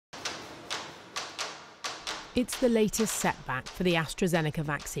It's the latest setback for the AstraZeneca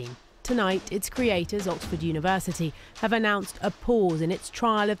vaccine. Tonight, its creators, Oxford University, have announced a pause in its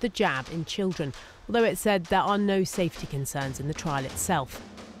trial of the jab in children, although it said there are no safety concerns in the trial itself.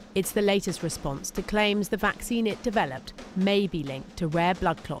 It's the latest response to claims the vaccine it developed may be linked to rare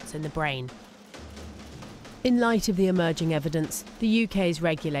blood clots in the brain. In light of the emerging evidence, the UK's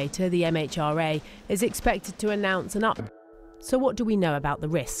regulator, the MHRA, is expected to announce an update. So what do we know about the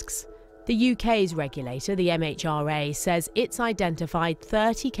risks? The UK's regulator, the MHRA, says it's identified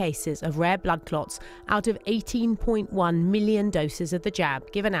 30 cases of rare blood clots out of 18.1 million doses of the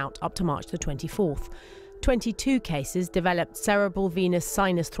jab given out up to March the 24th. 22 cases developed cerebral venous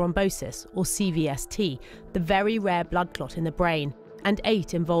sinus thrombosis, or CVST, the very rare blood clot in the brain, and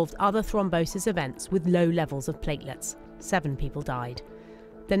 8 involved other thrombosis events with low levels of platelets. 7 people died.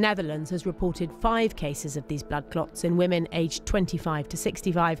 The Netherlands has reported 5 cases of these blood clots in women aged 25 to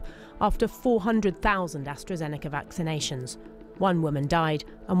 65 after 400,000 AstraZeneca vaccinations. 1 woman died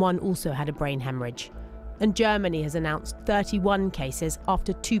and 1 also had a brain hemorrhage. And Germany has announced 31 cases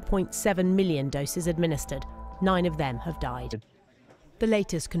after 2.7 million doses administered. 9 of them have died. The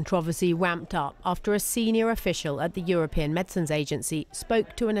latest controversy ramped up after a senior official at the European Medicines Agency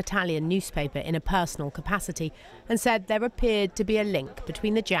spoke to an Italian newspaper in a personal capacity and said there appeared to be a link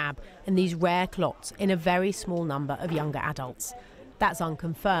between the jab and these rare clots in a very small number of younger adults. That's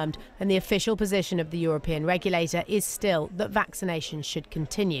unconfirmed, and the official position of the European regulator is still that vaccinations should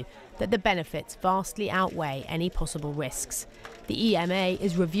continue, that the benefits vastly outweigh any possible risks. The EMA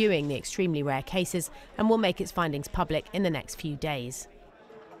is reviewing the extremely rare cases and will make its findings public in the next few days.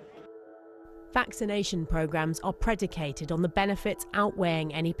 Vaccination programmes are predicated on the benefits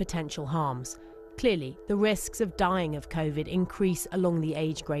outweighing any potential harms. Clearly, the risks of dying of COVID increase along the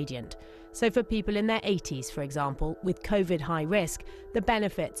age gradient. So for people in their 80s, for example, with COVID high risk, the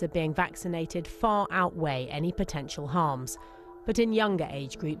benefits of being vaccinated far outweigh any potential harms. But in younger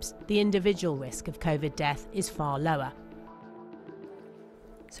age groups, the individual risk of COVID death is far lower.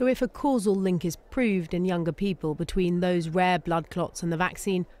 So if a causal link is proved in younger people between those rare blood clots and the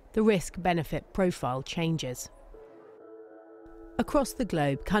vaccine, the risk-benefit profile changes. Across the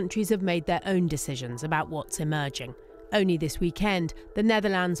globe, countries have made their own decisions about what's emerging. Only this weekend, the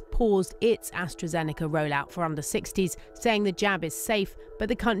Netherlands paused its AstraZeneca rollout for under 60s, saying the jab is safe, but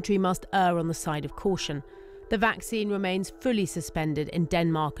the country must err on the side of caution. The vaccine remains fully suspended in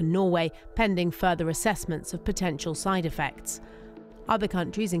Denmark and Norway, pending further assessments of potential side effects. Other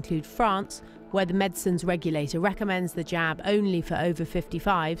countries include France, where the medicines regulator recommends the jab only for over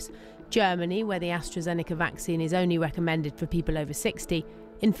 55s, Germany, where the AstraZeneca vaccine is only recommended for people over 60,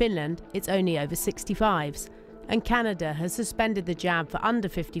 in Finland it's only over 65s, and Canada has suspended the jab for under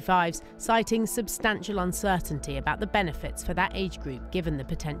 55s, citing substantial uncertainty about the benefits for that age group given the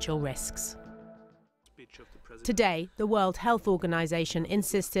potential risks. Today, the World Health Organization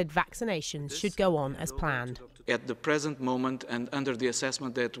insisted vaccinations should go on as planned. At the present moment, and under the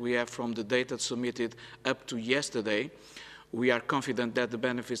assessment that we have from the data submitted up to yesterday, we are confident that the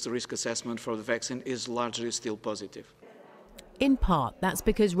benefits-to-risk assessment for the vaccine is largely still positive. In part, that's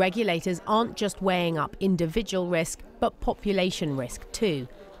because regulators aren't just weighing up individual risk, but population risk too.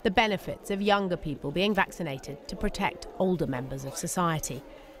 The benefits of younger people being vaccinated to protect older members of society.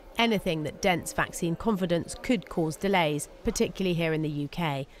 Anything that dents vaccine confidence could cause delays, particularly here in the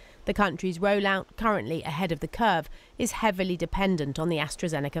UK. The country's rollout, currently ahead of the curve, is heavily dependent on the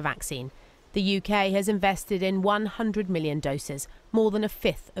AstraZeneca vaccine. The UK has invested in 100 million doses, more than a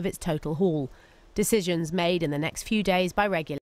fifth of its total haul. Decisions made in the next few days by regulators